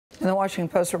And the Washington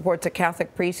Post reports a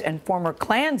Catholic priest and former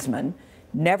Klansman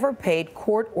never paid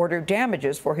court-ordered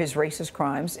damages for his racist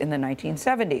crimes in the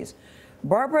 1970s.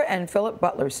 Barbara and Phillip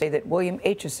Butler say that William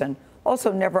Aitcheson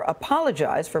also never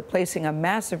apologized for placing a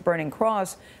massive burning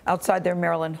cross outside their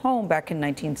Maryland home back in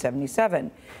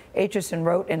 1977. Aitcheson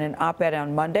wrote in an op-ed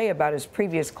on Monday about his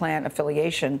previous Klan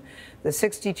affiliation. The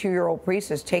 62-year-old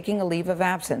priest is taking a leave of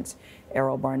absence.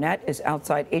 Errol Barnett is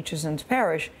outside Aitcheson's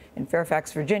parish in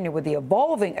Fairfax, Virginia, with the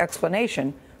evolving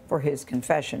explanation for his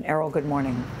confession. Errol, good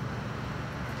morning.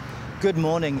 Good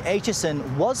morning.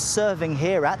 Aitcheson was serving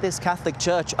here at this Catholic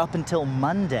church up until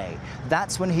Monday.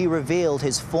 That's when he revealed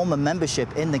his former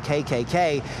membership in the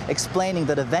KKK, explaining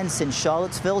that events in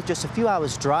Charlottesville, just a few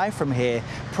hours' drive from here,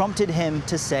 prompted him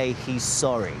to say he's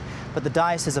sorry. But the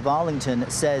Diocese of Arlington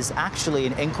says actually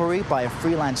an inquiry by a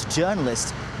freelance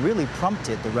journalist really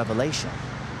prompted the revelation.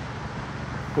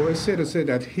 Well, it said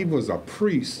that he was a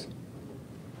priest.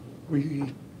 I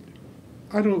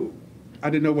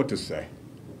didn't know what to say.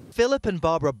 Phillip and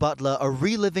Barbara Butler are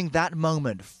reliving that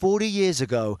moment 40 years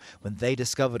ago when they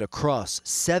discovered a cross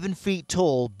 7 feet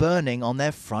tall burning on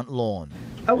their front lawn.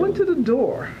 I went to the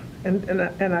door and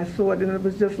I saw it, and it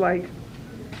was just like,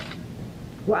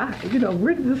 why? You know,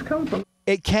 where did this come from?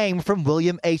 It came from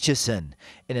William Aitcheson.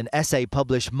 In an essay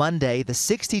published Monday, the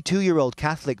 62-year-old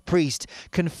Catholic priest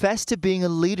confessed to being a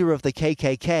leader of the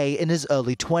KKK in his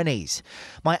early 20s.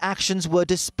 "My actions were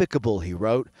despicable," he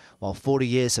wrote. "While 40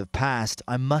 years have passed,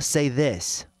 I must say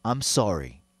this: I'm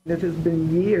sorry." It has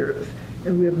been years,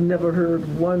 and we have never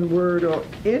heard one word or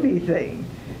anything.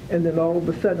 And then all of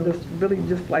a sudden, it's really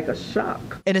just like a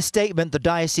shock. In a statement, the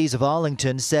Diocese of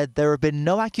Arlington said there have been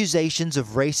no accusations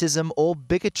of racism or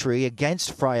bigotry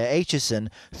against Friar Aitcheson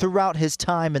throughout his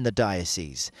time in the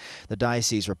diocese. The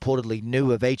diocese reportedly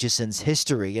knew of Aitcheson's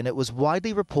history, and it was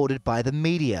widely reported by the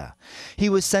media. He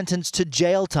was sentenced to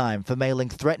jail time for mailing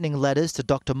threatening letters to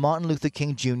Dr. Martin Luther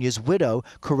King Jr.'s widow,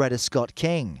 Coretta Scott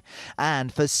King,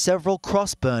 and for several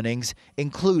cross burnings,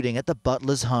 including at the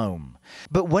Butler's home.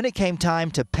 But when it came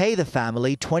time to pay the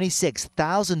family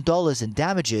 $26,000 in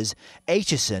damages,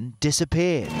 Aitcheson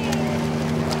disappeared.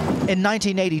 In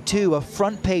 1982, a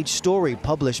front-page story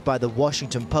published by the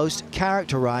Washington Post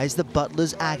characterized the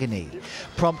Butlers' agony,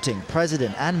 prompting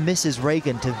President and Mrs.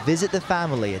 Reagan to visit the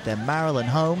family at their Maryland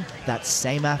home that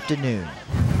same afternoon.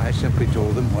 I simply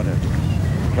told them what a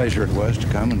pleasure it was to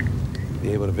come and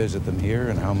be able to visit them here,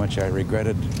 and how much I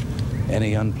regretted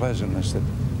any unpleasantness that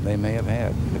they may have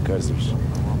had, because there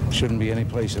shouldn't be any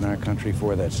place in our country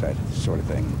for that sort of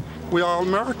thing. We're all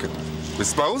American. We're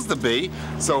supposed to be,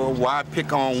 so why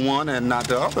pick on one and not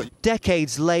the other?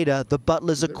 Decades later, the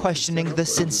Butlers are questioning the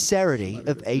sincerity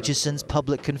of Aitcheson's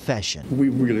public confession. We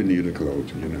really need a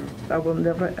closure, you know. I will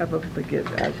never, ever forget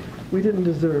that. We didn't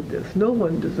deserve this. No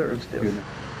one deserves this.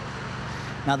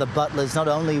 Now, the Butlers not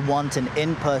only want an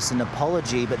in-person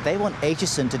apology, but they want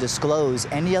Aitcheson to disclose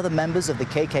any other members of the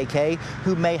KKK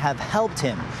who may have helped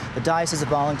him. The Diocese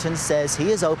of Arlington says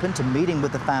he is open to meeting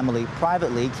with the family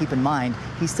privately. Keep in mind,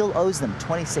 he still owes them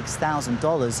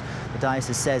 $26,000. The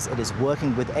diocese says it is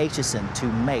working with Aitcheson to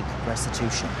make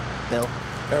restitution. Bill?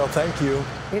 Errol, thank you.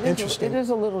 It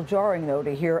is a little jarring, though,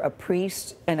 to hear a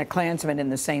priest and a Klansman in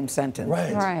the same sentence.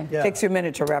 Right. Yeah. Takes you a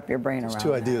minute to wrap your brain around. Those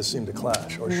two ideas seem to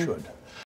clash, or should.